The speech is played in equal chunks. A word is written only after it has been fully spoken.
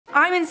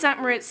I'm in St.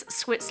 Moritz,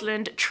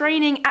 Switzerland,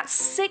 training at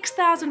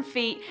 6,000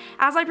 feet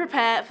as I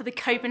prepare for the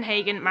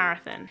Copenhagen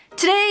Marathon.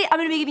 Today, I'm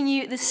going to be giving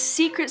you the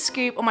secret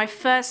scoop on my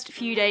first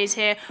few days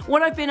here,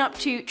 what I've been up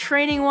to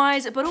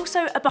training-wise, but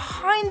also a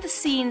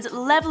behind-the-scenes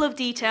level of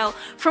detail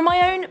from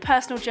my own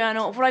personal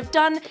journal of what I've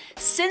done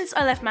since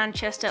I left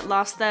Manchester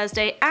last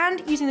Thursday,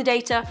 and using the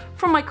data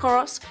from my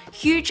Coros.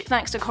 Huge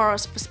thanks to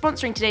Coros for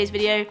sponsoring today's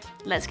video.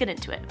 Let's get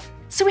into it.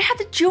 So we had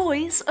the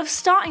joys of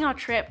starting our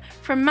trip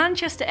from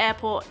Manchester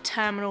Airport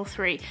Terminal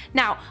 3.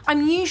 Now,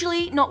 I'm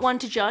usually not one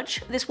to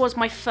judge. This was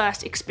my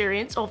first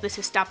experience of this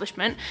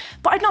establishment,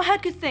 but I'd not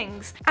heard good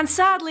things. And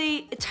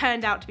sadly, it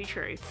turned out to be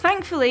true.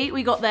 Thankfully,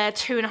 we got there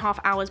 2.5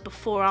 hours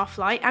before our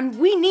flight, and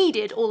we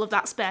needed all of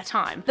that spare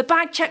time. The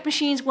bag check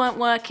machines weren't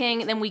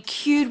working, then we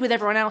queued with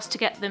everyone else to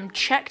get them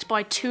checked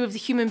by 2 of the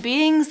human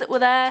beings that were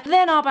there.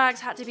 Then our bags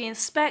had to be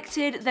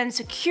inspected, then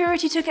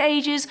security took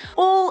ages,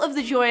 all of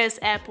the joyous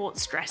airport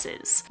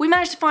stresses. We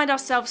managed to find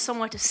ourselves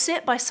somewhere to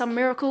sit by some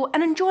miracle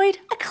and enjoyed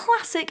a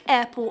classic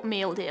airport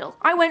meal deal.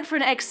 I went for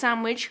an egg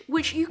sandwich,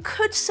 which you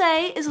could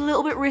say is a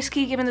little bit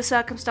risky given the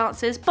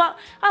circumstances, but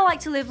I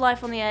like to live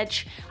life on the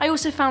edge. I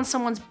also found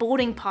someone's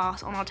boarding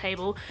pass on our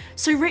table,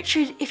 so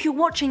Richard, if you're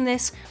watching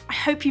this, I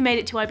hope you made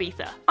it to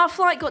Ibiza. Our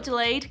flight got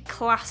delayed,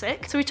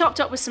 classic, so we topped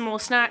up with some more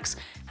snacks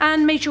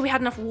and made sure we had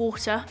enough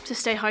water to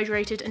stay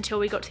hydrated until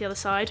we got to the other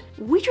side.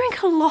 We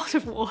drank a lot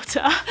of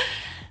water.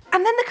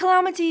 And then the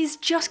calamities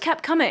just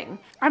kept coming.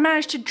 I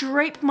managed to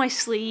drape my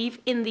sleeve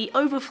in the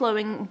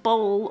overflowing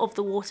bowl of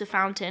the water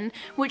fountain,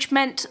 which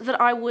meant that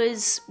I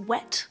was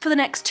wet for the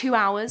next 2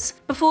 hours,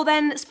 before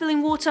then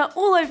spilling water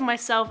all over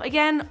myself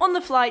again on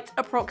the flight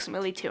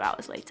approximately 2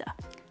 hours later.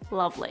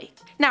 Lovely.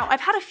 Now,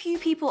 I've had a few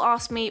people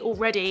ask me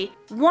already,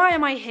 why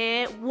am I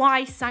here?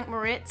 Why St.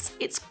 Moritz?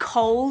 It's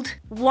cold.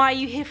 Why are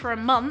you here for a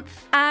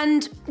month?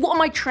 And what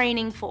am I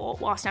training for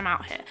whilst I'm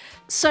out here?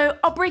 So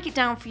I'll break it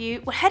down for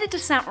you. We're headed to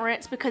St.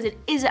 Moritz because it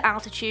is at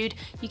altitude.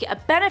 You get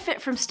a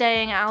benefit from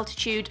staying at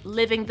altitude,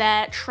 living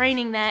there,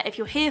 training there if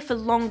you're here for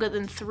longer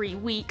than 3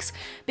 weeks,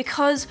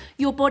 because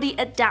your body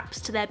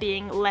adapts to there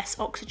being less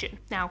oxygen.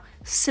 Now,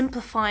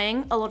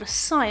 simplifying a lot of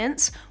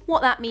science,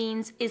 what that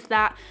means is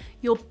that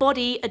your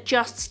body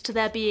adjusts to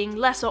there being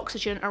less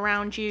oxygen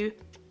around you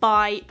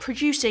by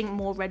producing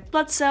more red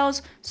blood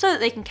cells so that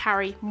they can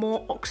carry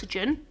more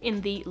oxygen in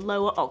the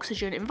lower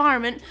oxygen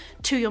environment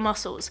to your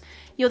muscles.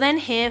 You're then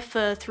here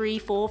for 3,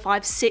 4,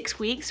 5, 6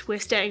 weeks. We're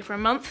staying for a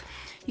month.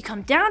 You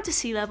come down to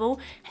sea level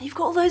and you've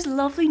got all those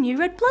lovely new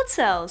red blood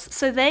cells.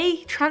 So they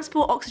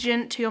transport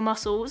oxygen to your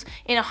muscles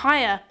in a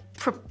higher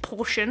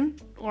proportion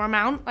or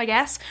amount, I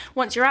guess,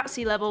 once you're at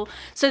sea level.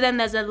 So then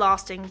there's a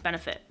lasting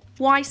benefit.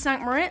 Why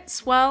St.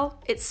 Moritz?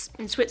 Well, it's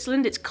in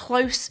Switzerland, it's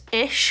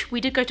close-ish.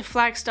 We did go to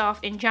Flagstaff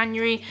in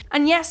January,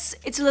 and yes,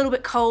 it's a little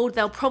bit cold,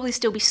 there'll probably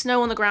still be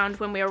snow on the ground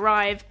when we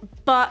arrive,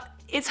 but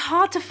it's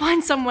hard to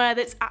find somewhere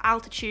that's at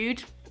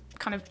altitude,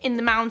 kind of in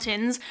the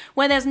mountains,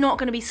 where there's not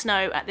going to be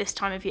snow at this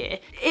time of year.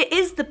 It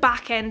is the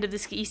back end of the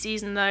ski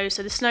season though,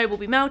 so the snow will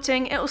be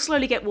melting, it will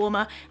slowly get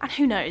warmer, and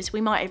who knows, we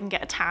might even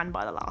get a tan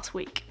by the last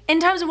week. In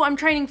terms of what I'm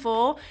training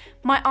for,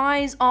 my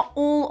eyes are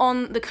all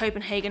on the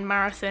Copenhagen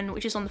Marathon,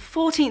 which is on the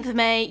 14th of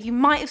May. You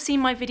might have seen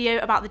my video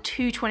about the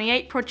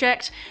 2:28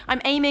 project.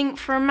 I'm aiming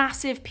for a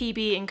massive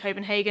PB in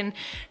Copenhagen.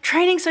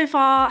 Training so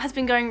far has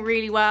been going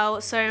really well,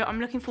 so I'm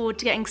looking forward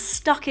to getting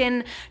stuck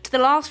in to the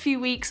last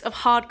few weeks of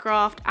hard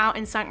graft out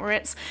in St.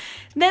 Moritz.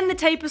 Then the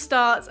taper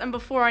starts, and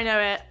before I know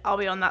it, I'll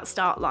be on that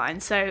start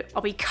line. So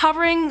I'll be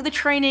covering the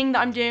training that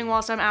I'm doing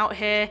whilst I'm out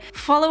here.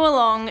 Follow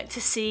along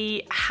to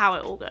see how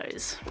it all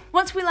goes.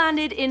 Once we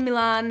landed in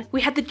Milan,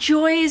 we had the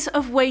joys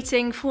of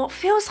waiting for what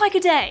feels like a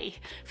day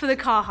for the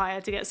car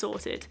hire to get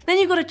sorted. Then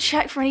you've got to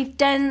check for any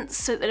dents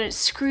so that they don't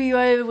screw you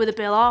over with a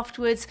bill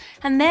afterwards.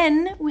 And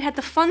then we had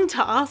the fun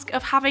task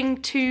of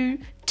having to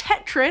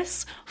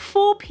Tetris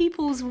 4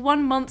 people's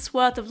 1 month's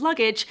worth of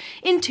luggage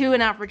into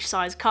an average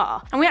sized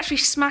car. And we actually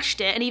smashed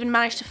it and even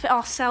managed to fit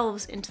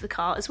ourselves into the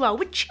car as well,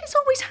 which is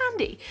always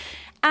handy.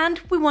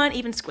 And we weren't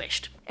even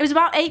squished. It was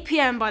about 8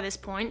 PM by this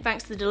point,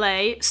 thanks to the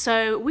delay,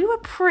 so we were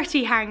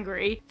pretty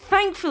hangry.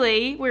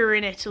 Thankfully, we were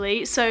in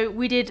Italy, so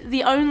we did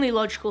the only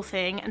logical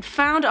thing and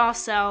found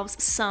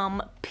ourselves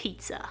some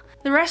pizza.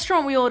 The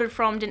restaurant we ordered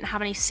from didn't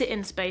have any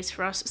sit-in space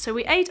for us, so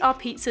we ate our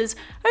pizzas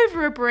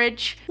over a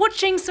bridge,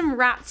 watching some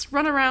rats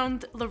run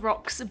around the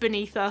rocks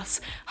beneath us.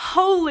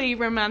 Wholly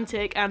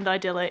romantic and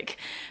idyllic.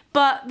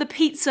 But the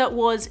pizza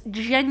was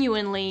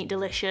genuinely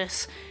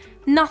delicious.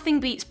 Nothing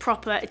beats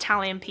proper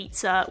Italian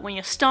pizza when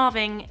you're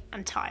starving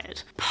and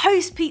tired.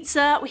 Post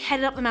pizza, we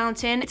headed up the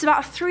mountain. It's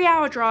about a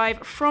 3-hour drive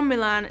from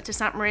Milan to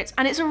St. Moritz,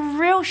 and it's a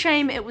real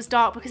shame it was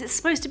dark because it's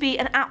supposed to be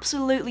an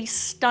absolutely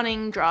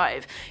stunning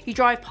drive. You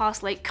drive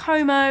past Lake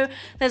Como,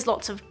 there's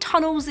lots of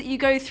tunnels that you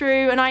go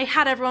through, and I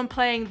had everyone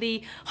playing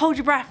the hold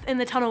your breath in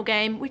the tunnel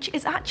game, which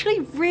is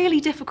actually really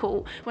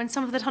difficult when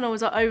some of the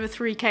tunnels are over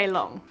 3K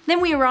long. Then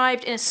we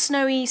arrived in a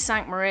snowy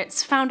St.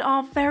 Moritz, found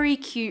our very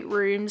cute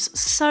rooms,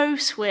 so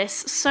Swiss,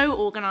 Swiss, so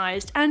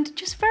organised and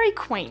just very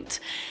quaint.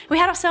 We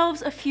had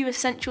ourselves a few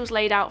essentials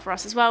laid out for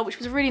us as well, which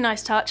was a really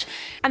nice touch.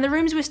 And the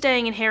rooms we're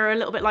staying in here are a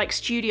little bit like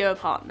studio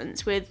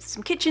apartments with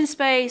some kitchen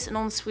space, an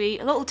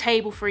ensuite, a little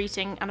table for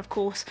eating, and of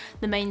course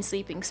the main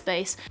sleeping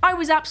space. I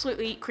was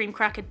absolutely cream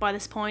crackered by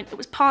this point. It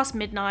was past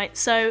midnight,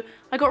 so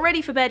I got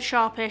ready for bed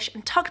sharpish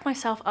and tucked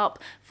myself up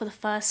for the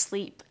first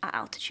sleep at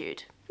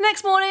altitude.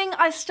 Next morning,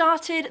 I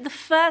started the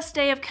first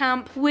day of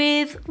camp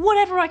with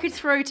whatever I could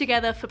throw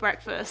together for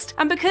breakfast.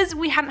 And because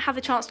we hadn't had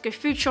the chance to go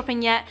food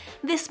shopping yet,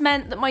 this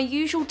meant that my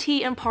usual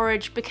tea and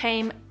porridge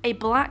became a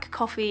black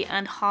coffee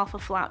and half a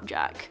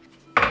flapjack.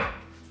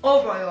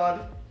 Oh my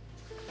god.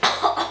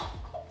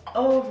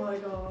 Oh my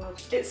god.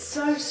 It's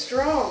so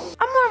strong.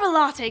 I'm more of a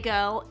latte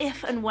girl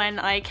if and when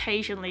I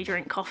occasionally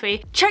drink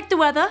coffee. Check the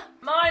weather.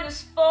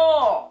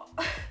 -4.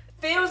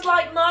 Feels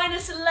like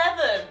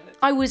 -11.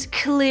 I was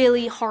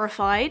clearly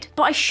horrified,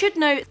 but I should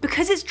note,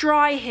 because it's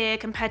dry here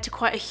compared to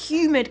quite a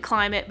humid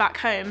climate back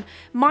home,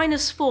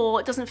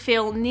 -4 doesn't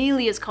feel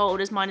nearly as cold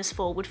as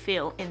 -4 would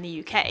feel in the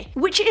UK.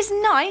 Which is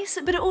nice,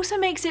 but it also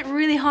makes it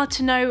really hard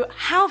to know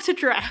how to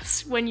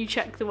dress when you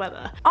check the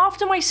weather.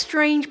 After my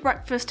strange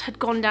breakfast had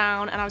gone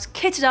down and I was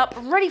kitted up,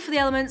 ready for the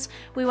elements,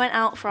 we went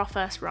out for our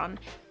first run.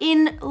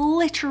 In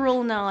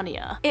literal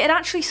Narnia. It had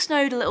actually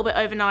snowed a little bit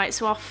overnight,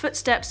 so our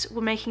footsteps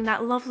were making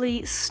that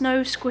lovely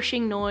snow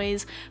squishing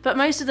noise, but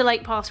most of the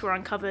lake paths were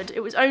uncovered. It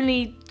was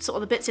only sort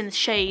of the bits in the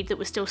shade that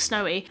were still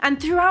snowy. And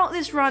throughout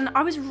this run,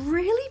 I was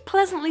really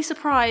pleasantly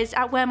surprised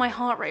at where my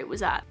heart rate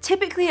was at.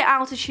 Typically at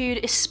altitude,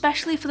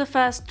 especially for the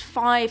first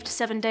 5 to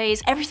 7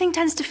 days, everything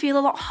tends to feel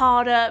a lot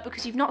harder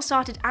because you've not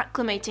started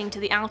acclimating to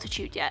the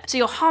altitude yet. So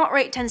your heart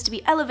rate tends to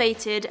be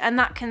elevated, and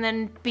that can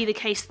then be the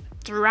case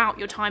throughout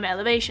your time at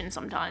elevation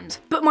sometimes.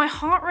 But my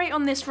heart rate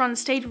on this run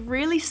stayed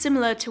really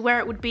similar to where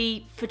it would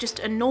be for just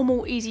a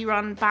normal easy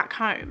run back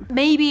home.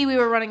 Maybe we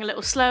were running a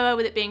little slower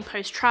with it being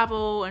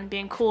post-travel and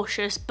being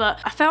cautious, but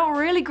I felt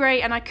really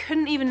great and I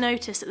couldn't even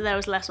notice that there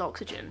was less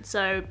oxygen,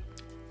 so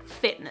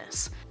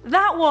fitness.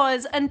 That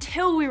was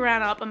until we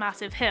ran up a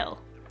massive hill.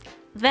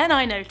 Then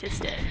I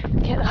noticed it.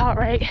 Get the heart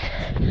rate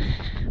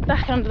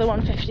back under the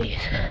 150s.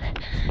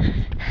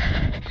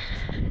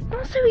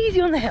 Not so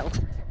easy on the hills.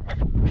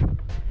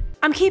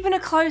 I'm keeping a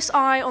close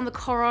eye on the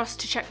Koros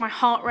to check my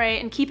heart rate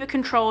and keep it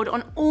controlled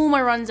on all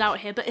my runs out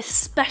here, but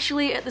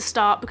especially at the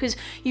start, because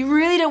you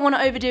really don't want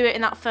to overdo it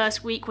in that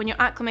first week when you're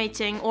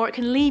acclimating, or it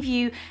can leave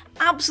you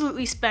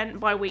absolutely spent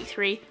by week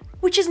 3,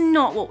 which is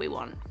not what we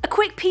want. A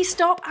quick pee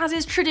stop, as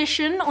is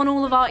tradition on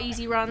all of our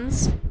easy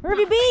runs. Where have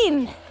you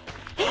been?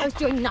 I was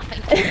doing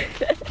nothing.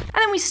 And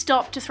then we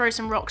stopped to throw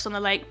some rocks on the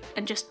lake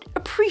and just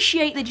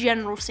appreciate the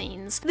general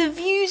scenes. The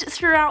views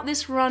throughout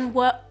this run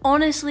were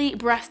honestly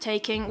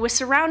breathtaking. We're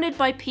surrounded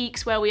by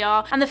peaks where we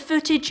are, and the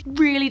footage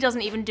really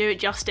doesn't even do it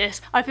justice.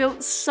 I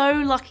feel so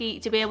lucky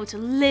to be able to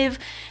live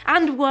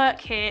and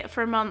work here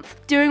for a month,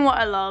 doing what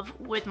I love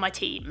with my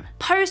team.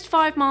 Post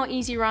 5 mile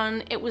easy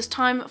run, it was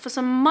time for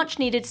some much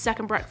needed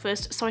second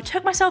breakfast, so I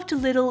took myself to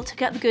Lidl to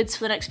get the goods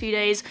for the next few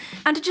days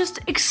and to just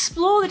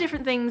explore the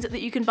different things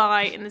that you can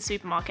buy in the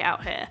supermarket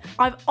out here.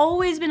 I've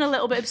always been a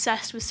little bit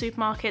obsessed with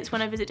supermarkets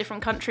when I visit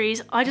different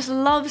countries. I just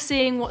love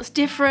seeing what's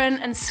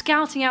different and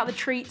scouting out the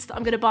treats that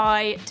I'm gonna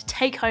buy to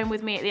take home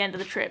with me at the end of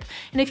the trip.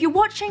 And if you're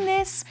watching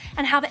this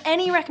and have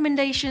any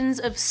recommendations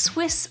of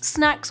Swiss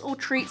snacks or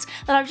treats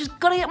that I've just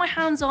gotta get my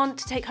hands on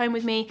to take home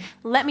with me,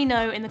 let me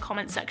know in the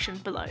comment section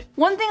below.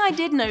 One thing I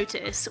did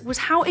notice was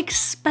how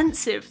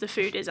expensive the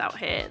food is out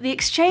here. The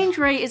exchange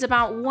rate is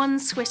about 1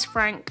 Swiss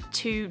franc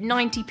to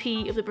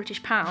 90p of the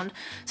British pound,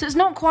 so it's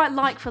not quite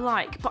like for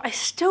like, but I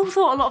still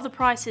thought a lot of the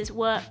prices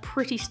were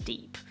pretty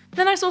steep.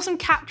 Then I saw some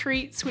cat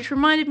treats, which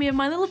reminded me of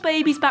my little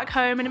babies back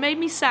home, and it made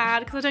me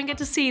sad because I don't get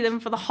to see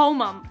them for the whole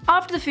month.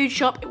 After the food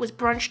shop, it was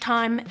brunch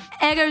time,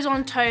 Eggos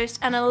on toast,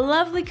 and a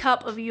lovely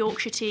cup of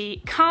Yorkshire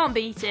tea. Can't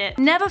beat it.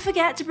 Never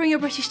forget to bring your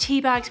British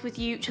tea bags with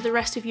you to the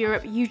rest of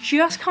Europe. You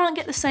just can't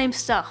get the same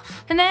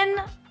stuff. And then,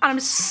 and I'm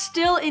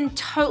still in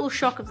total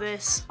shock of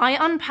this, I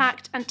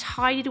unpacked and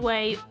tidied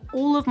away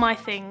all of my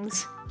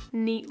things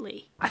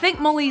neatly. I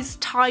think Molly's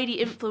tidy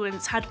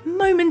influence had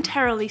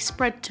momentarily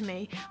spread to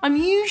me. I'm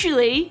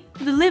usually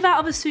the live out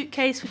of a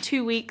suitcase for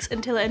 2 weeks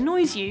until it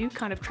annoys you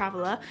kind of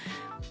traveller,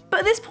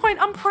 but at this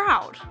point I'm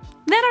proud.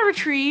 Then I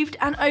retrieved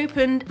and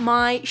opened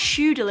my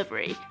shoe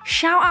delivery.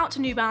 Shout out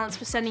to New Balance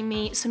for sending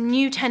me some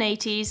new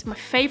 1080s, my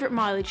favourite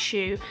mileage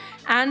shoe,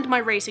 and my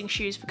racing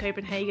shoes for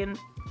Copenhagen.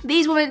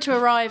 These were meant to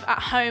arrive at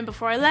home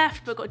before I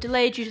left, but got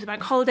delayed due to the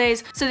bank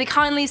holidays, so they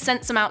kindly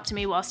sent some out to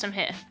me whilst I'm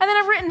here. And then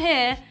I've written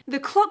here, the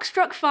clock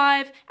struck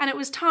 5 and it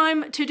was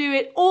time to do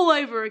it all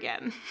over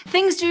again.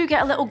 Things do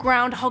get a little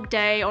Groundhog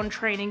Day on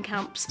training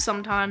camps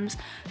sometimes.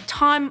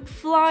 Time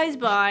flies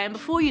by and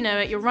before you know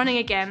it, you're running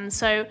again,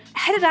 so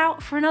headed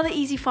out for another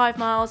easy 5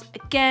 miles,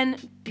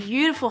 again,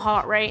 beautiful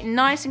heart rate,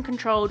 nice and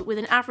controlled with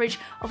an average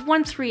of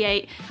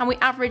 138, and we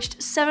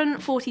averaged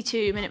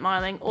 7:42 minute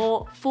miling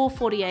or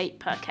 4:48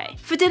 per K.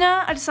 For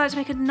dinner, I decided to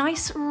make a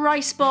nice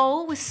rice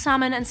bowl with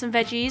salmon and some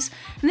veggies,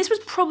 and this was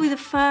probably the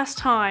first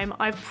time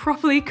I've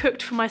properly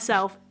cooked for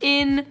myself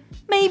in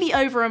maybe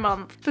over a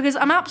month, because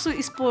I'm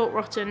absolutely spoiled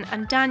rotten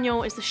and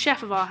Daniel is the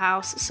chef of our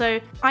house, so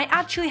I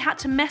actually had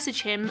to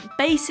message him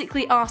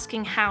basically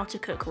asking how to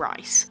cook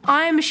rice.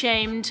 I am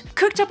ashamed.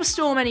 Cooked up a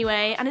storm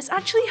anyway, and it's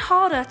actually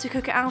harder to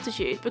cook at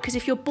altitude because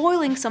if you're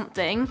boiling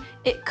something,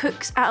 it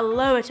cooks at a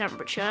lower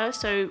temperature,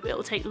 so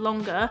it'll take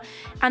longer,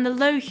 and the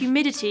low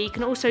humidity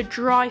can also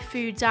dry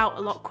foods out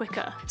a lot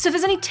quicker. So if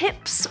there's any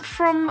tips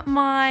from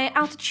my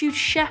altitude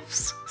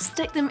chefs,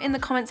 stick them in the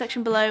comment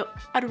section below.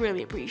 I'd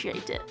really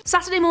appreciate it.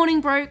 Saturday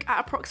morning broke at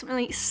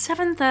approximately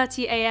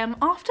 7:30 AM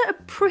after a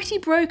pretty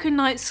broken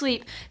night's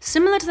sleep.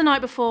 Similar to the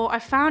night before, I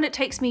found it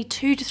takes me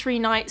 2 to 3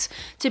 nights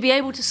to be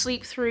able to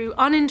sleep through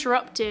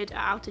uninterrupted at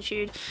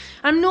altitude.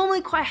 I'm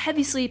normally quite a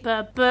heavy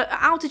sleeper, but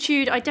at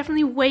altitude I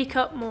definitely wake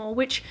up more,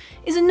 which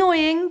is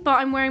annoying, but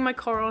I'm wearing my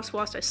Coros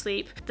whilst I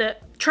sleep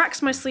that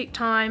tracks my sleep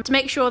time to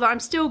make sure that I'm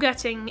still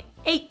getting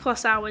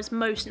 8+ hours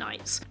most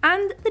nights.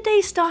 And the day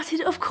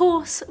started, of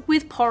course,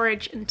 with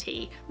porridge and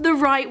tea, the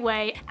right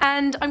way,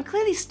 and I'm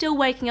clearly still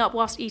waking up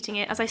whilst eating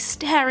it as I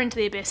stare into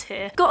the abyss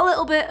here. Got a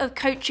little bit of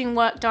coaching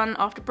work done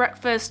after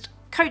breakfast.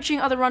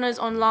 Coaching other runners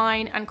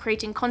online and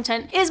creating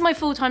content is my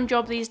full-time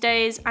job these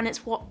days, and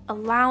it's what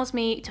allows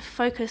me to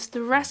focus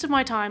the rest of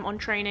my time on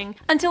training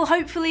until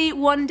hopefully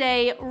one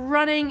day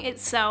running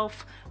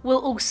itself will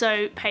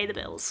also pay the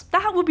bills.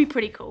 That would be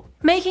pretty cool.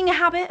 Making a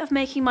habit of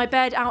making my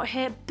bed out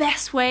here,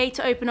 best way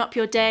to open up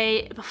your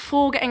day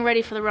before getting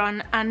ready for the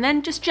run, and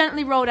then just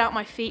gently rolled out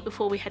my feet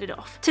before we headed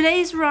off.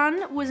 Today's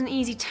run was an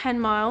easy 10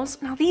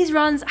 miles. Now these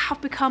runs have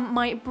become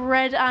my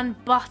bread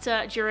and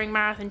butter during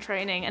marathon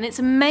training, and it's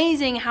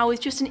amazing how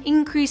with just an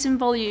increase in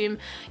volume,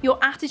 your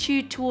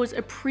attitude towards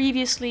a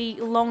previously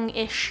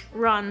long-ish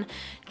run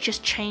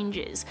just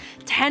changes.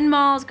 10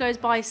 miles goes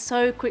by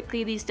so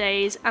quickly these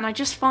days, and I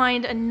just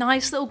find a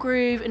nice little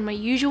groove in my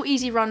usual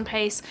easy run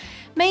pace,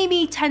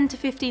 maybe 10 to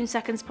 15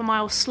 seconds per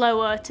mile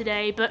slower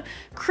today, but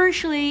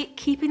crucially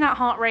keeping that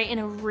heart rate in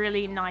a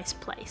really nice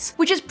place.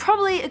 Which is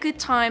probably a good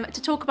time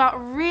to talk about a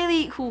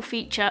really cool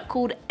feature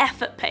called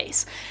effort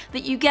pace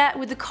that you get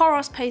with the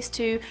Coros Pace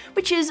 2,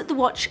 which is the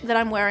watch that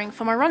I'm wearing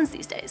for my runs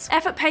these days.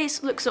 Effort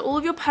pace looks at all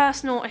of your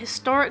personal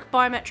historic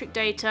biometric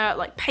data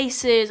like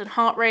paces and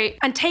heart rate,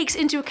 and takes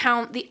into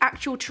account the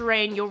actual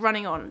terrain you're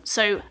running on,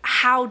 so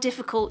how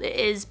difficult it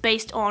is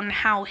based on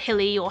how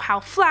hilly or how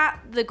flat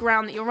the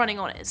ground that you're running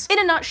on is. In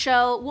a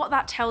nutshell, what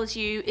that tells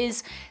you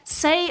is,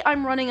 say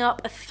I'm running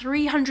up a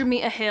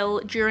 300-meter hill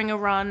during a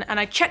run and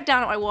I check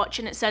down at my watch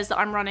and it says that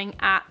I'm running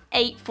at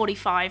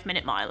 8:45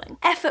 minute miling.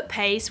 Effort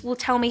pace will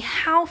tell me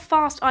how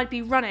fast I'd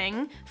be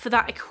running for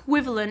that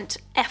equivalent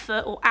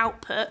effort or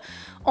output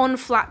on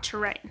flat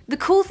terrain. The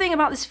cool thing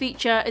about this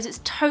feature is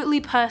it's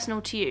totally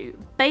personal to you,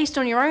 based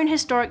on your own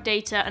historic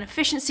data and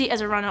efficiency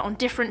as a runner on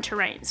different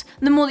terrains.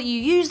 The more that you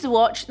use the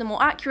watch, the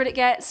more accurate it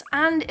gets,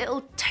 and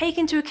it'll take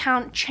into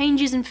account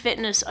changes in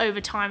fitness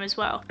over time as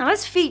well. Now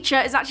this feature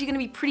is actually going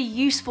to be pretty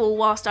useful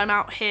whilst I'm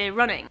out here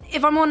running.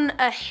 If I'm on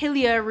a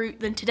hillier route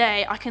than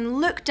today, I can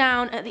look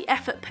down at the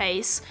effort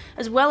pace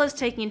as well as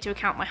taking into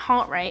account my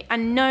heart rate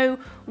and know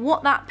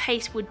what that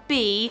pace would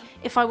be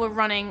if I were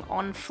running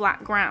on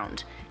flat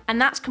ground. And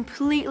that's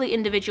completely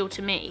individual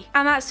to me.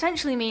 And that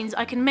essentially means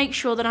I can make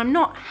sure that I'm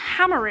not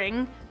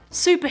hammering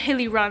super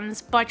hilly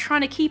runs by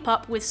trying to keep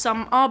up with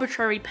some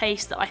arbitrary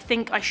pace that I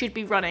think I should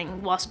be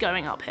running whilst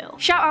going uphill.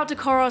 Shout out to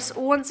Coros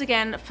once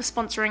again for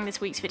sponsoring this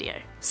week's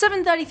video.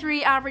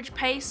 7:33 average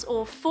pace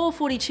or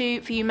 4:42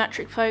 for you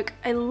metric folk,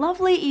 a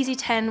lovely easy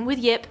 10 with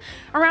Yip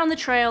around the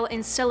trail in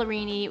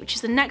Cellarini, which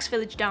is the next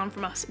village down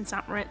from us in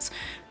St. Moritz.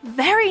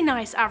 Very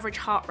nice average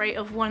heart rate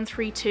of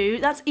 132,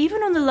 that's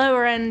even on the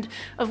lower end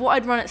of what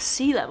I'd run at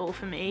sea level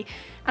for me,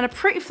 and a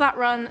pretty flat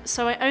run,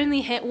 so I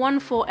only hit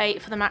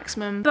 148 for the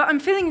maximum, but I'm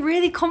feeling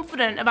really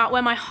confident about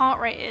where my heart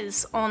rate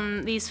is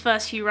on these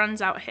first few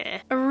runs out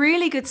here. A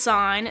really good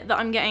sign that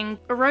I'm getting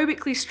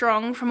aerobically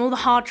strong from all the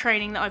hard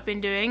training that I've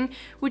been doing,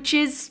 which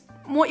is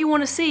what you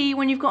want to see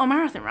when you've got a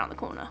marathon around the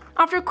corner.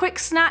 After a quick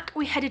snack,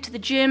 we headed to the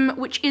gym,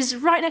 which is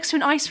right next to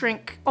an ice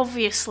rink,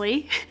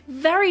 obviously.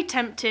 Very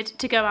tempted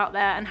to go out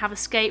there and have a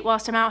skate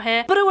whilst I'm out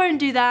here, but I won't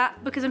do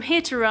that because I'm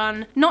here to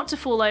run, not to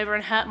fall over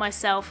and hurt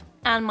myself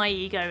and my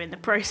ego in the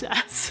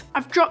process.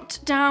 I've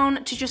dropped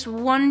down to just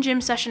 1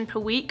 gym session per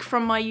week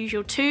from my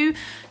usual 2,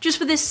 just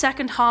for this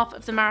second half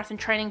of the marathon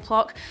training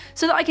block,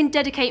 so that I can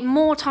dedicate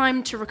more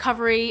time to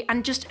recovery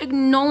and just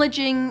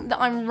acknowledging that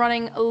I'm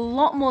running a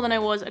lot more than I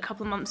was a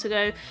couple of months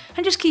ago,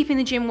 and just keeping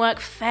the gym work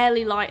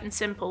fairly light and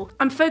simple.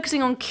 I'm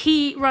focusing on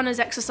key runners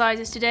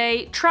exercises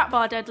today: trap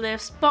bar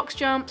deadlifts, box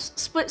jumps,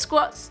 split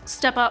squats,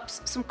 step ups,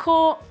 some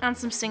core, and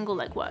some single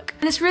leg work.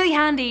 And it's really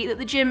handy that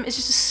the gym is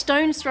just a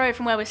stone's throw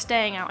from where we're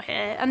staying out here,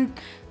 and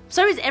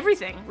so is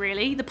everything,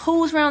 really. The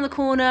pool's around the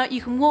corner, you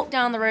can walk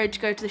down the road to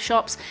go to the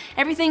shops.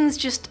 Everything's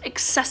just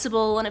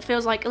accessible and it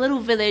feels like a little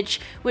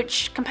village,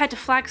 which compared to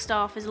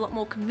Flagstaff is a lot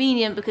more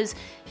convenient because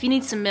if you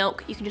need some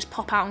milk, you can just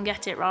pop out and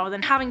get it rather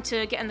than having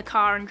to get in the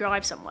car and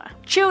drive somewhere.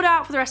 Chilled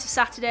out for the rest of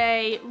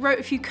Saturday, wrote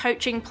a few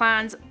coaching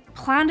plans,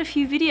 planned a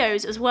few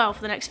videos as well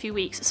for the next few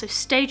weeks, so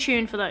stay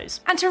tuned for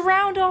those. And to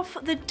round off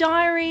the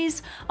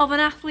diaries of an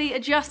athlete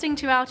adjusting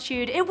to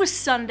altitude, it was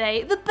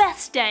Sunday, the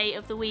best day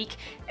of the week.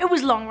 It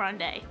was long run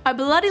day. I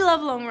bloody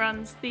love long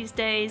runs these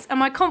days, and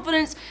my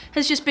confidence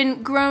has just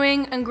been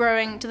growing and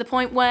growing to the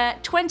point where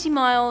 20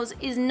 miles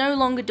is no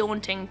longer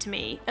daunting to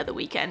me at the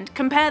weekend.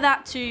 Compare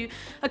that to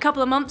a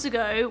couple of months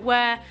ago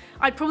where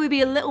I'd probably be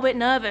a little bit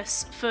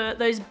nervous for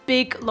those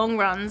big long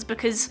runs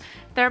because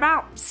they're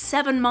about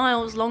 7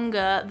 miles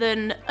longer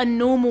than a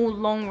normal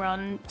long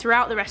run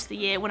throughout the rest of the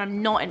year when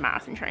I'm not in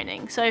marathon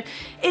training. So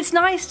it's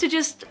nice to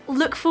just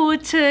look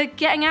forward to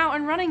getting out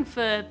and running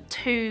for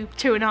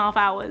 2.5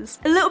 hours.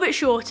 A little bit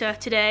shorter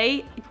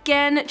today,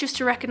 again, just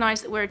to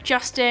recognize that we're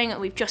adjusting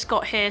and we've just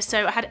got here.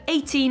 So I had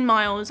 18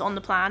 miles on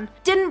the plan.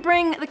 Didn't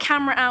bring the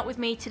camera out with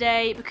me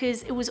today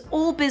because it was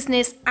all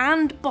business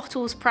and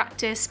bottles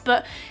practice,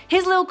 but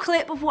here's a little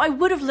clip of what I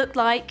would have looked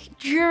like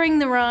during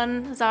the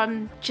run as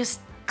I'm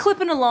just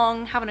clipping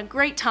along, having a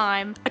great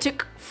time. I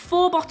took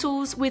 4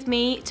 bottles with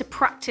me to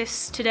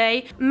practice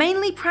today,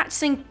 mainly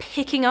practicing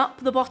picking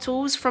up the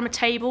bottles from a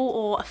table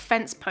or a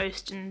fence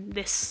post in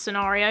this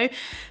scenario,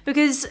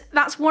 because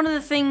that's one of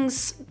the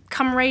things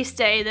come race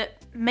day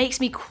that makes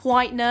me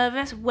quite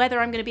nervous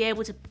whether I'm going to be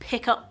able to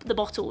pick up the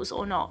bottles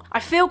or not. I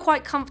feel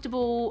quite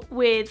comfortable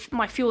with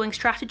my fueling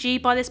strategy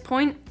by this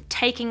point.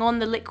 Taking on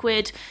the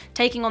liquid,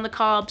 taking on the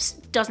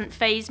carbs doesn't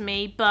faze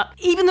me, but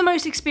even the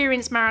most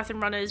experienced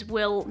marathon runners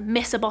will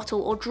miss a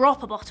bottle or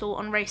drop a bottle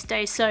on race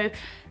day, so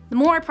the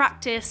more I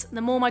practice,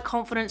 the more my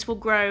confidence will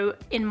grow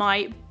in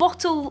my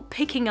bottle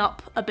picking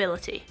up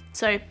ability.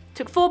 So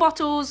took 4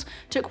 bottles,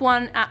 took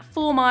one at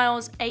 4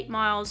 miles, 8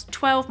 miles,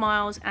 12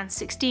 miles, and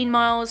 16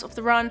 miles of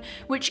the run,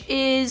 which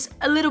is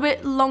a little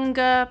bit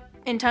longer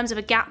in terms of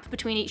a gap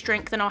between each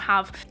drink than I'll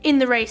have in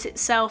the race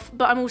itself,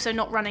 but I'm also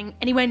not running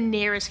anywhere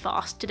near as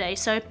fast today,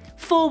 so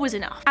 4 was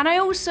enough. And I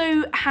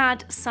also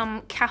had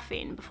some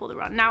caffeine before the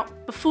run. Now,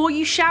 before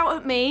you shout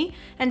at me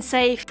and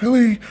say,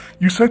 Billy,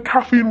 you said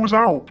caffeine was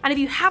out. And if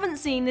you haven't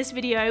seen this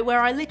video where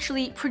I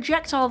literally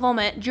projectile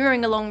vomit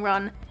during a long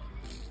run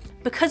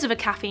because of a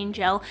caffeine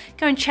gel,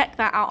 go and check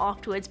that out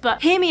afterwards.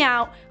 But hear me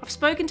out, I've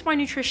spoken to my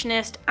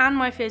nutritionist and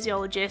my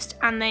physiologist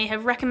and they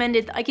have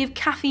recommended that I give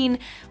caffeine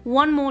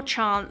one more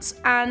chance.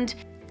 And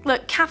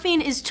look,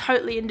 caffeine is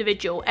totally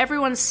individual.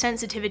 Everyone's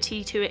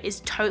sensitivity to it is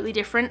totally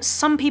different.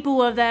 Some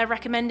people are there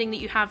recommending that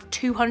you have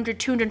 200,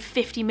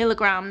 250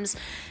 milligrams,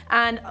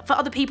 and for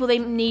other people they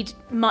need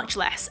much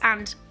less.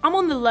 And I'm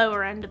on the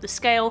lower end of the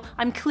scale.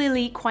 I'm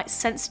clearly quite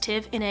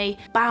sensitive in a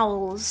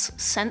bowels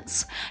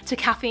sense to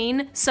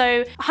caffeine. So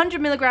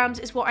 100 milligrams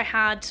is what I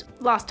had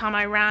last time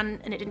I ran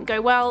and it didn't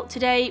go well.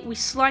 Today we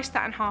sliced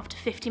that in half to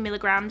 50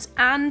 milligrams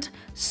and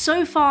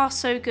so far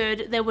so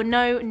good. There were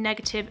no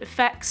negative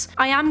effects.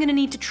 I am going to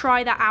need to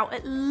try that out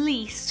at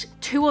least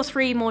 2 or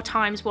 3 more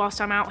times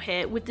whilst I'm out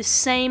here with the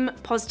same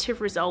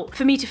positive result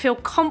for me to feel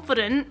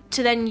confident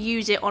to then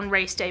use it on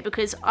race day,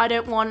 because I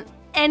don't want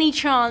any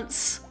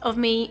chance of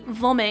me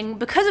vomiting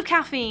because of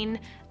caffeine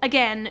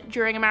again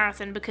during a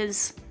marathon,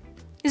 because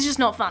it's just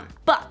not fun.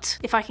 But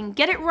if I can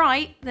get it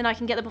right, then I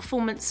can get the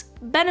performance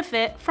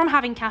benefit from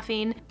having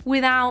caffeine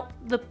without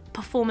the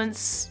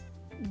performance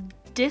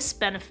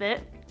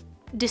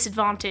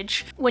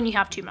disadvantage when you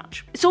have too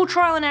much. It's all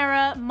trial and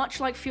error, much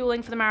like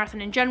fueling for the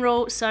marathon in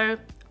general, so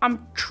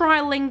I'm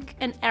trialing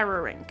and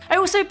erroring. I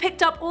also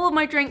picked up all of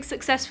my drinks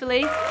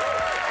successfully,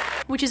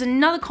 which is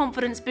another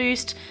confidence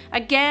boost.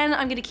 Again,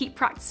 I'm gonna keep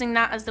practicing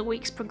that as the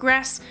weeks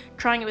progress,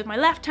 trying it with my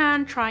left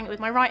hand, trying it with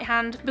my right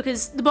hand,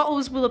 because the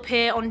bottles will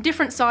appear on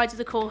different sides of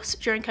the course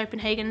during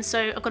Copenhagen,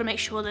 so I've gotta make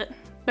sure that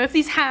both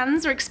these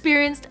hands are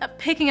experienced at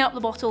picking up the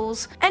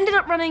bottles. Ended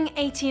up running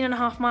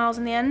 18.5 miles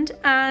in the end,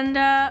 and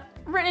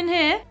written in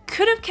here,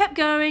 could have kept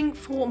going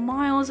for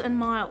miles and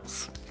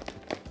miles.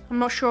 I'm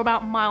not sure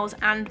about miles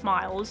and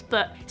miles,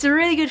 but it's a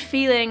really good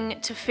feeling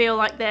to feel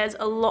like there's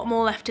a lot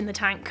more left in the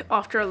tank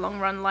after a long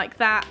run like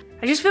that.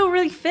 I just feel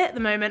really fit at the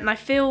moment, and I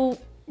feel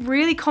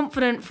really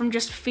confident from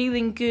just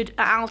feeling good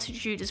at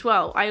altitude as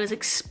well. I was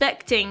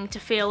expecting to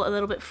feel a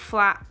little bit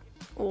flat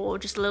or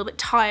just a little bit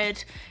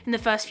tired in the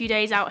first few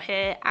days out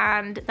here,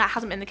 and that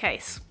hasn't been the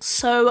case.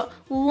 So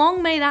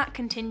long may that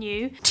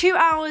continue. 2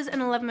 hours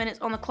and 11 minutes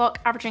on the clock,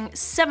 averaging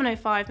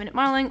 7:05 minute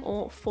miling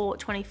or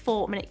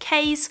 4:24 minute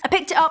Ks. I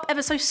picked it up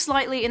ever so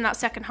slightly in that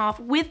second half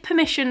with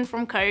permission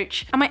from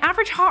coach, and my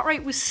average heart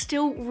rate was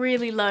still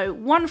really low,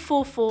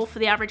 144 for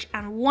the average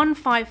and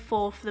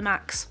 154 for the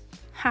max.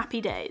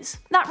 Happy days.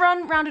 That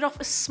run rounded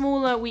off a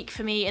smaller week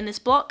for me in this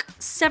block,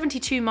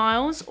 72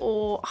 miles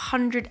or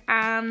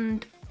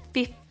 150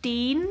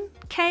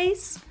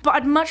 15Ks, but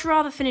I'd much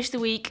rather finish the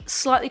week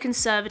slightly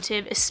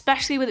conservative,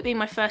 especially with it being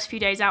my first few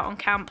days out on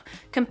camp,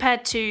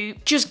 compared to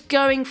just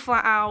going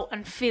flat out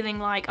and feeling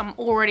like I'm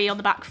already on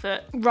the back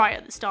foot right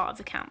at the start of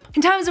the camp.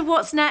 In terms of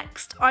what's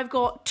next, I've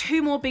got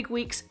 2 more big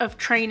weeks of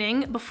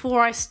training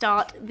before I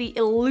start the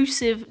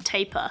elusive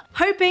taper.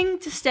 Hoping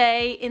to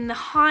stay in the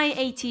high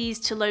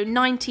 80s to low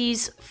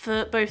 90s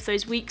for both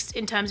those weeks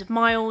in terms of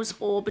miles,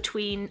 or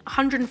between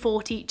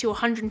 140 to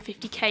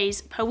 150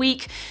 Ks per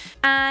week,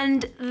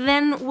 and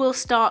then we'll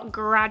start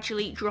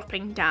gradually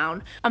dropping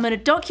down. I'm going to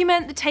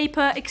document the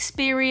taper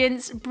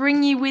experience,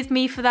 bring you with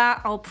me for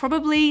that. I'll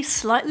probably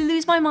slightly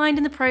lose my mind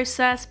in the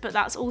process, but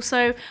that's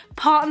also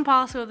part and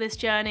parcel of this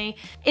journey.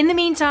 In the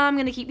meantime, I'm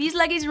going to keep these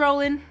leggies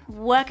rolling,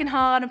 working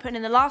hard and putting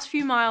in the last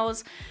few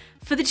miles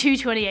for the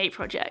 228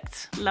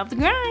 project. Love the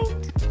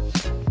grind!